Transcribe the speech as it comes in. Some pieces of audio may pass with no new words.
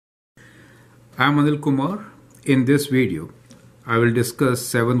I'm Anil Kumar. In this video, I will discuss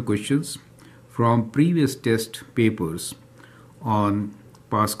 7 questions from previous test papers on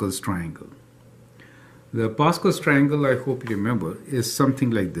Pascal's triangle. The Pascal's triangle, I hope you remember, is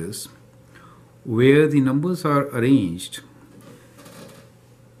something like this, where the numbers are arranged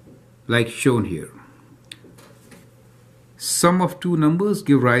like shown here. Sum of two numbers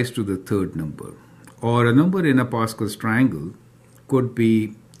give rise to the third number, or a number in a Pascal's triangle could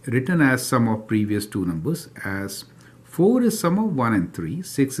be written as sum of previous two numbers, as 4 is sum of 1 and 3,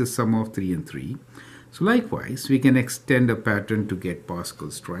 6 is sum of 3 and 3. So likewise, we can extend a pattern to get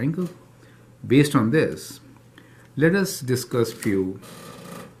Pascal's triangle. Based on this, let us discuss few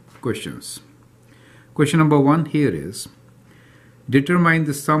questions. Question number 1 here is, determine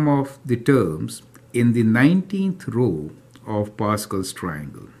the sum of the terms in the 19th row of Pascal's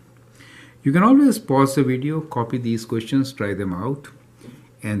triangle. You can always pause the video, copy these questions, try them out,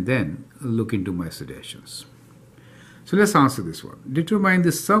 and then look into my suggestions. So let's answer this one. Determine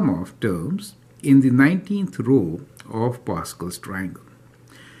the sum of terms in the 19th row of Pascal's triangle.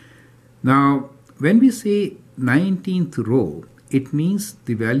 Now, when we say 19th row, it means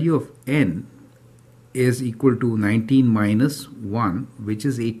the value of n is equal to 19 minus 1, which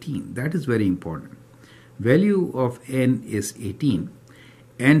is 18. That is very important. Value of n is 18,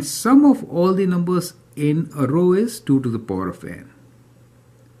 and sum of all the numbers in a row is 2 to the power of n.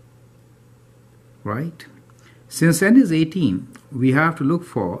 Right? Since n is 18, we have to look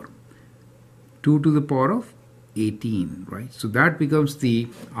for 2 to the power of 18, right? So that becomes the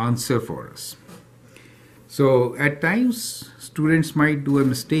answer for us. So at times, students might do a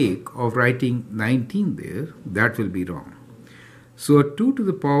mistake of writing 19 there. That will be wrong. So 2 to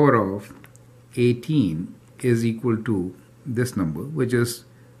the power of 18 is equal to this number, which is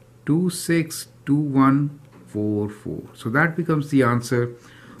 262144. So that becomes the answer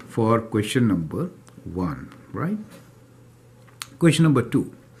for question number 1, right? Question number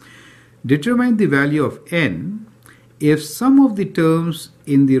 2. Determine the value of n if sum of the terms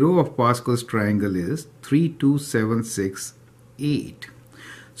in the row of Pascal's triangle is 3, 2, 7, 6, 8.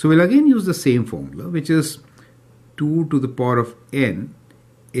 So we'll again use the same formula, which is 2 to the power of n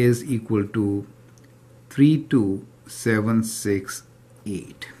is equal to 3, 2, 7, 6,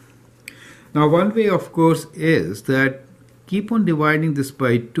 8. Now one way, of course, is that keep on dividing this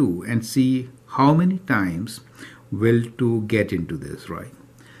by 2 and see how many times will 2 get into this, right?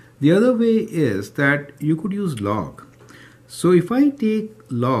 The other way is that you could use log. So if I take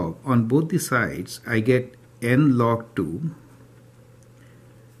log on both the sides, I get n log 2.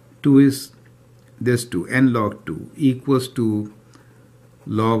 2 is this 2, n log 2 equals to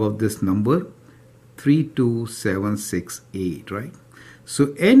log of this number 32768, right?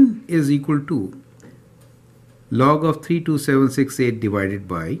 So n is equal to log of 32768 divided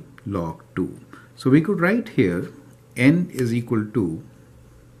by log 2. So we could write here n is equal to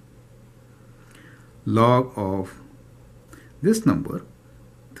log of this number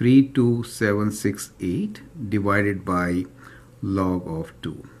 32768 divided by log of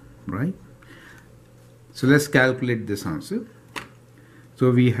 2, right? So let's calculate this answer.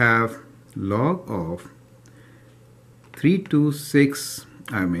 So we have log of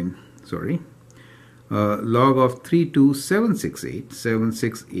log of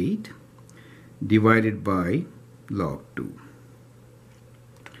 32768 divided by log 2,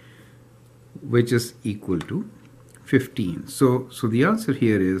 which is equal to 15. So the answer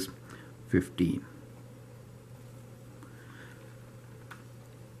here is 15.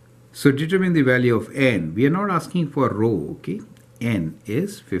 So determine the value of n. We are not asking for a row, okay? N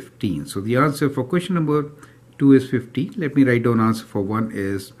is 15. So the answer for question number 2 is 15. Let me write down answer for 1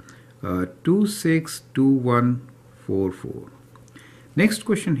 is 262144. Next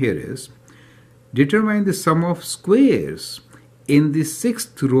question here is, determine the sum of squares in the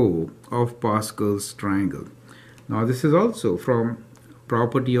 6th row of Pascal's triangle. Now this is also from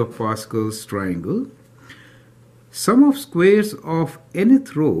property of Pascal's triangle. Sum of squares of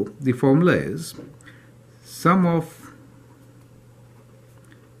nth row, the formula is sum of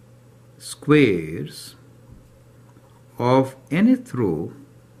squares of nth row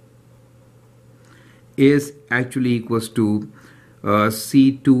is actually equals to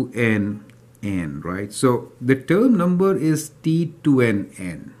C2n n, right? So the term number is T2n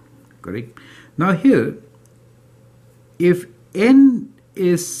n, correct? Now here, if n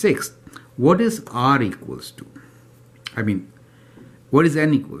is 6th, what is r equals to? I mean, what is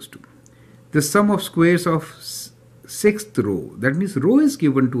n equals to? The sum of squares of 6th row. That means row is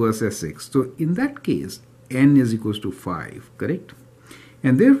given to us as 6. So in that case, n is equals to 5, correct?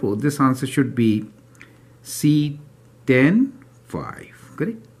 And therefore, this answer should be C10, 5,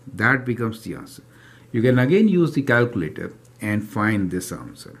 correct? That becomes the answer. You can again use the calculator and find this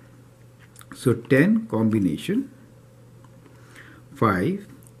answer. So 10 combination 5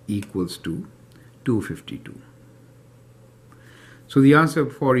 equals to 252. So the answer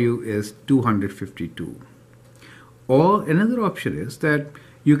for you is 252. Or another option is that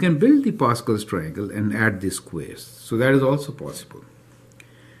you can build the Pascal's triangle and add the squares. So that is also possible.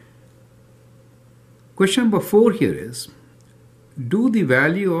 Question number 4 here is, do the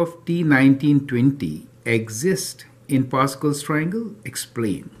value of T1920 exist in Pascal's triangle?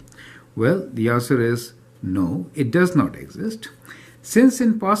 Explain. Well, the answer is no, it does not exist. Since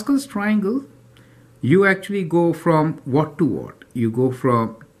in Pascal's triangle, you actually go from what to what? You go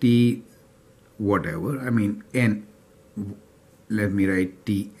from T whatever, I mean N, let me write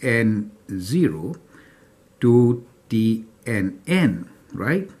Tn0 to Tnn,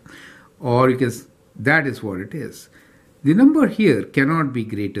 right? Or you can, that is what it is. The number here cannot be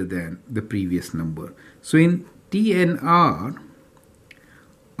greater than the previous number. So in Tnr,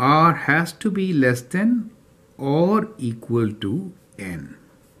 R has to be less than or equal to N.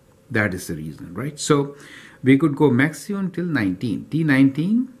 That is the reason, right? So we could go maximum till 19.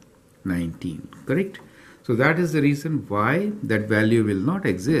 T19, 19, correct? So that is the reason why that value will not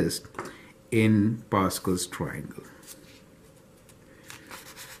exist in Pascal's triangle.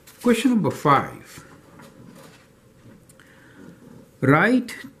 Question number 5.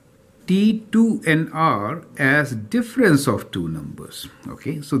 Write T2 and R as difference of two numbers.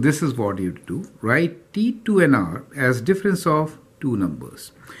 Okay, so this is what you do. Write T2 and R as difference of two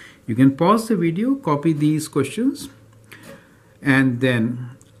numbers. You can pause the video, copy these questions, and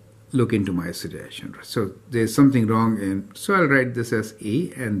then look into my suggestion. So there's something wrong, and so I'll write this as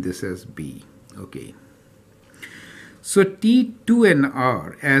A and this as B. Okay. So T2 and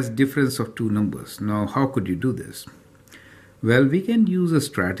R as difference of two numbers. Now, how could you do this? Well, we can use a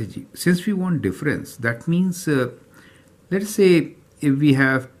strategy. Since we want difference, that means, let's say if we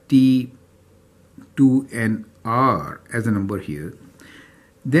have T2 and R as a number here,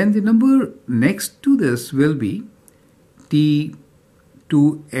 then the number next to this will be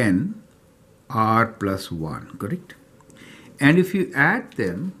T2n R plus 1, correct? And if you add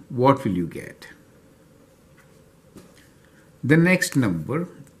them, what will you get? The next number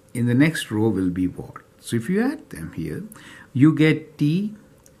in the next row will be what? So if you add them here, you get T2n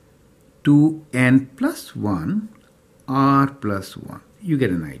plus 1 R plus 1. You get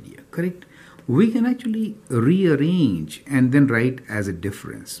an idea, correct? We can actually rearrange and then write as a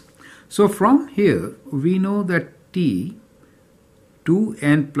difference. So from here, we know that T2n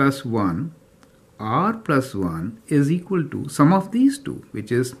plus 1 R plus 1 is equal to sum of these two,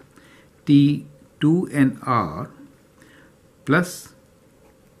 which is T2n R plus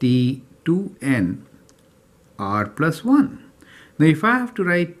T2n R plus 1. Now if I have to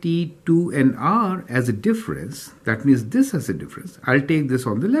write T2 and R as a difference, that means this as a difference, I'll take this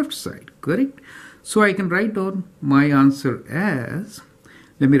on the left side, correct? So I can write down my answer as,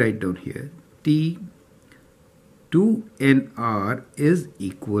 let me write down here, T2 and R is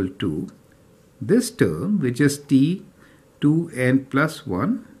equal to this term, which is T2n plus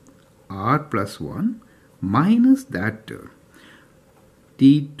 1 R plus 1 minus that term,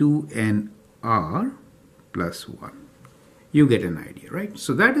 T2n R plus 1. You get an idea, right?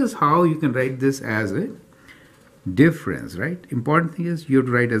 So that is how you can write this as a difference, right? Important thing is you have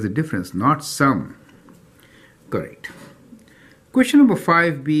to write as a difference, not sum. Correct. Question number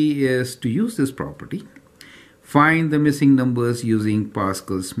 5b is to use this property. Find the missing numbers using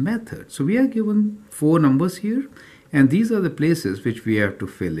Pascal's method. So we are given 4 numbers here, and these are the places which we have to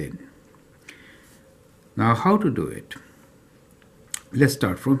fill in. Now how to do it? Let's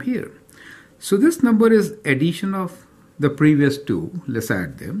start from here. So this number is addition of the previous two. Let's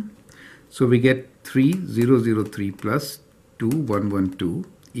add them. So we get 3003 plus 2112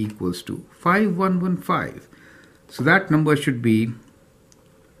 equals to 5115. So that number should be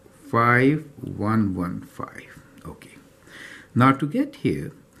 5115. Okay. Now to get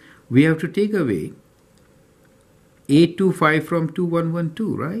here, we have to take away 825 from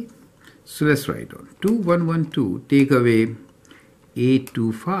 2112, right? So let's write on 2112, take away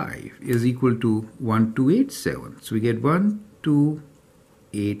 825 is equal to 1287. So we get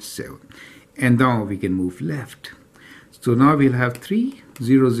 1287. And now we can move left. So now we'll have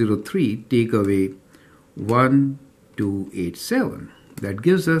 3003 take away 1287. That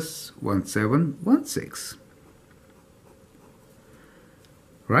gives us 1716.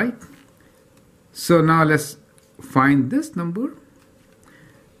 Right? So now let's find this number,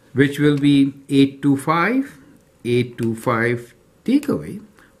 which will be 825. 825 take away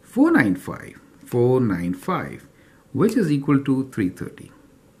 495, which is equal to 330.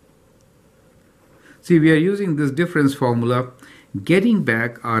 See, we are using this difference formula, getting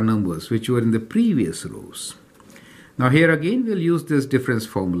back our numbers which were in the previous rows. Now here again we'll use this difference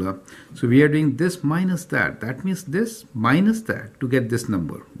formula. So we are doing this minus that. That means this minus that to get this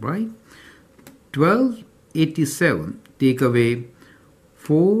number, right? 1287 take away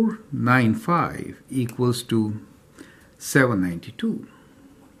 495 equals to 792.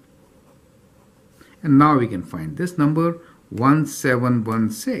 And now we can find this number.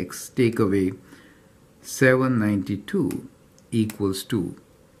 1716 take away 792 equals to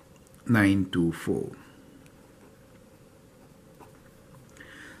 924.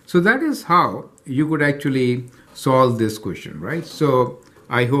 So that is how you could actually solve this question, right? So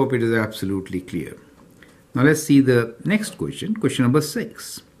I hope it is absolutely clear. Now let's see the next question, question number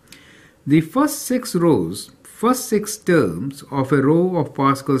 6. The first 6 terms of a row of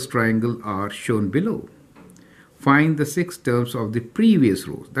Pascal's triangle are shown below. Find the 6 terms of the previous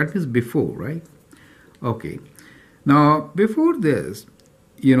rows. That means before, right? Okay. Now before this,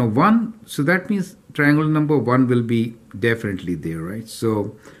 1, so that means triangle number 1 will be definitely there, right?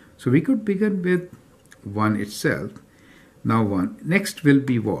 So we could begin with 1 itself. Now 1. Next will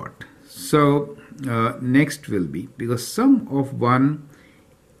be what? So next will be, because sum of 1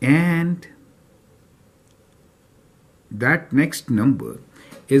 and that next number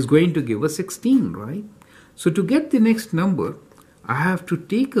is going to give us 16, right? So to get the next number, I have to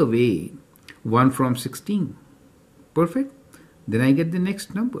take away 1 from 16. Perfect? Then I get the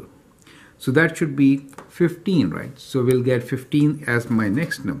next number. So that should be 15, right? So we'll get 15 as my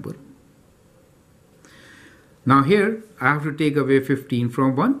next number. Now here, I have to take away 15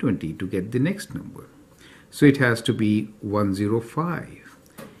 from 120 to get the next number. So it has to be 105.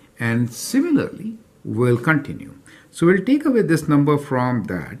 And similarly, we'll continue. So we'll take away this number from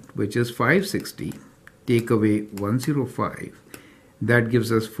that, which is 560. Take away 105. That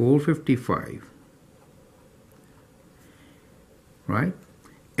gives us 455. Right?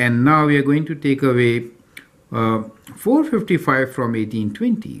 And now we are going to take away 455 from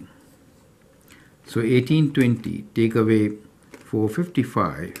 1820. So 1820 take away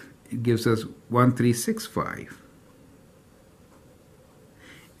 455, it gives us 1365.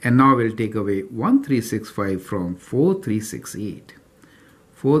 And now we'll take away 1365 from 4368.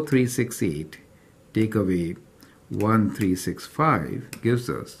 4368 take away 1365 gives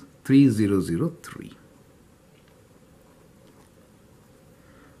us 3003.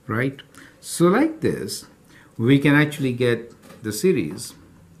 Right? So like this, we can actually get the series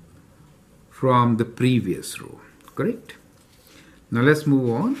from the previous row, correct? Now let's move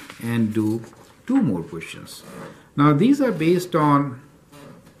on and do 2 more questions. Now these are based on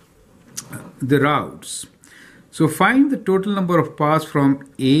the routes. So find the total number of paths from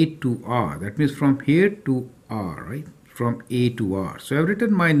A to R. That means from here to R, right? From A to R. So I've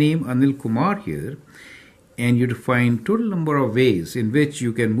written my name Anil Kumar here, and you find total number of ways in which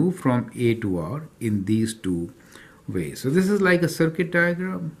you can move from A to R in these 2 ways. So this is like a circuit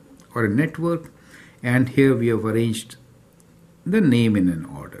diagram or a network, and here we have arranged the name in an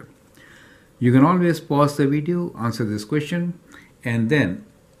order. You can always pause the video, answer this question, and then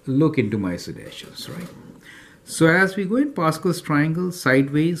look into my suggestions, right? So as we go in Pascal's triangle,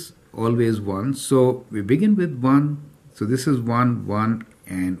 sideways, always 1. So we begin with 1. So this is 1, 1,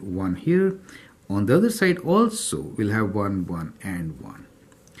 and 1 here. On the other side also, we'll have 1, 1, and 1.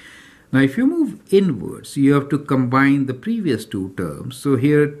 Now if you move inwards, you have to combine the previous 2 terms. So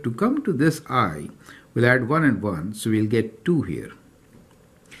here, to come to this I, we'll add 1 and 1, so we'll get 2 here.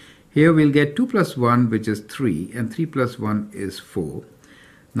 Here we'll get 2 plus 1, which is 3, and 3 plus 1 is 4.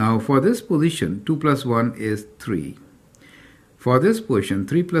 Now for this position, 2 plus 1 is 3. For this position,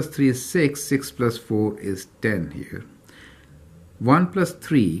 3 plus 3 is 6, 6 plus 4 is 10 here. 1 plus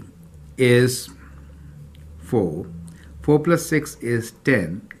 3 is 4. 4 plus 6 is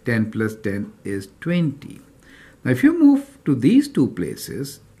 10. 10 plus 10 is 20. Now if you move to these 2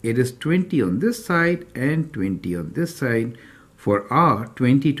 places, it is 20 on this side and 20 on this side. For R,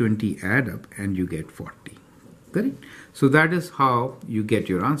 20, 20 add up and you get 40. Correct? So that is how you get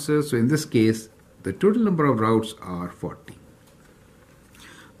your answer. So in this case, the total number of routes are 40.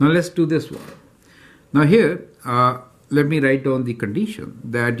 Now let's do this one. Now here, let me write down the condition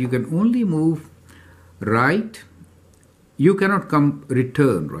that you can only move right. You cannot come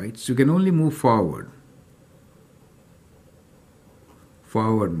return, right? So you can only move forward.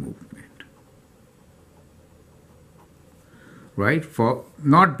 Forward movement. Right? For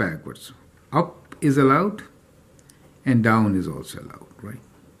not backwards. Up is allowed and down is also allowed, right?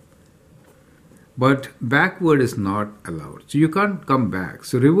 But backward is not allowed. So you can't come back.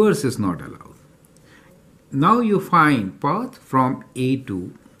 So reverse is not allowed. Now you find path from A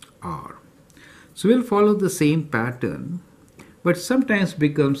to R. So we'll follow the same pattern, but sometimes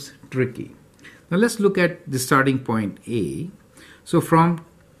becomes tricky. Now let's look at the starting point A. So from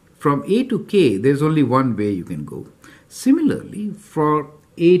A to K, there's only one way you can go. Similarly, for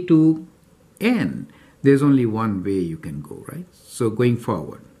A to N, there's only one way you can go, right? So going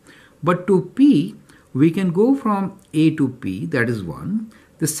forward. But to P, we can go from A to P, that is 1.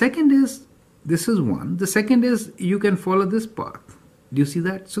 The second is, this is 1. The second is you can follow this path. Do you see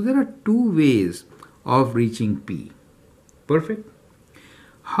that? So there are two ways of reaching P. Perfect.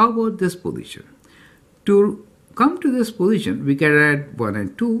 How about this position? To come to this position, we can add 1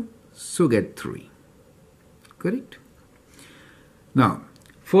 and 2, so get 3. Correct? Now,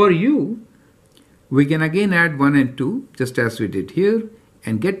 for U, we can again add 1 and 2, just as we did here,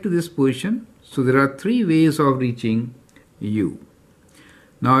 and get to this position. So there are three ways of reaching U.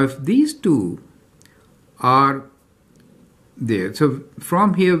 Now, if these two are there, so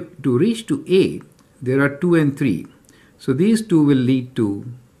from here to reach to A, there are 2 and 3. So these two will lead to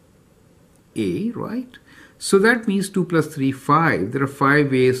A, right? So that means 2 plus 3, 5. There are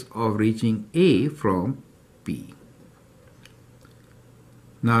 5 ways of reaching A from P.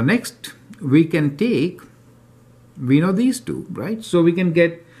 Now next, we can take, we know these two, right? So we can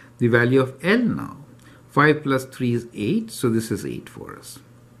get the value of L now. 5 plus 3 is 8, so this is 8 for us.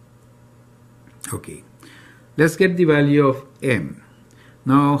 Okay, let's get the value of M.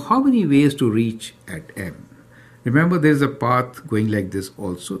 Now, how many ways to reach at M? Remember, there's a path going like this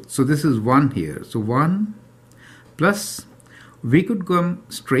also. So this is 1 here. So 1 plus, we could come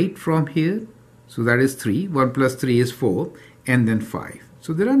straight from here. So that is 3. 1 plus 3 is 4, and then 5.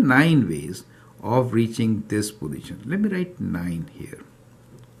 So there are 9 ways of reaching this position. Let me write 9 here.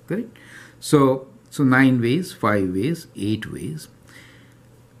 Correct? So 9 ways, 5 ways, 8 ways.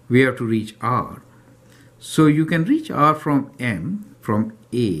 We have to reach R. So you can reach R from M, from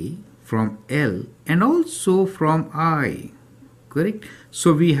A, from L, and also from I. Correct?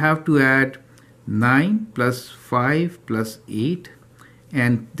 So we have to add 9 plus 5 plus 8,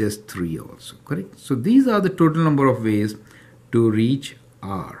 and this 3 also. Correct? So these are the total number of ways to reach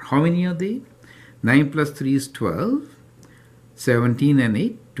R. How many are they? 9 plus 3 is 12, 17 and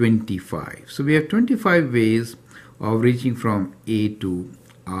 8, 25. So we have 25 ways of reaching from A to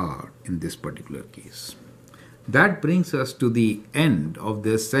R in this particular case. That brings us to the end of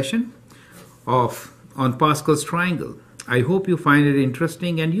this session on Pascal's triangle. I hope you find it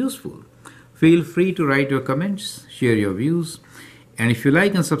interesting and useful. Feel free to write your comments, share your views, and if you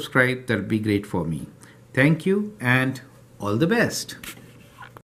like and subscribe, that would be great for me. Thank you and all the best.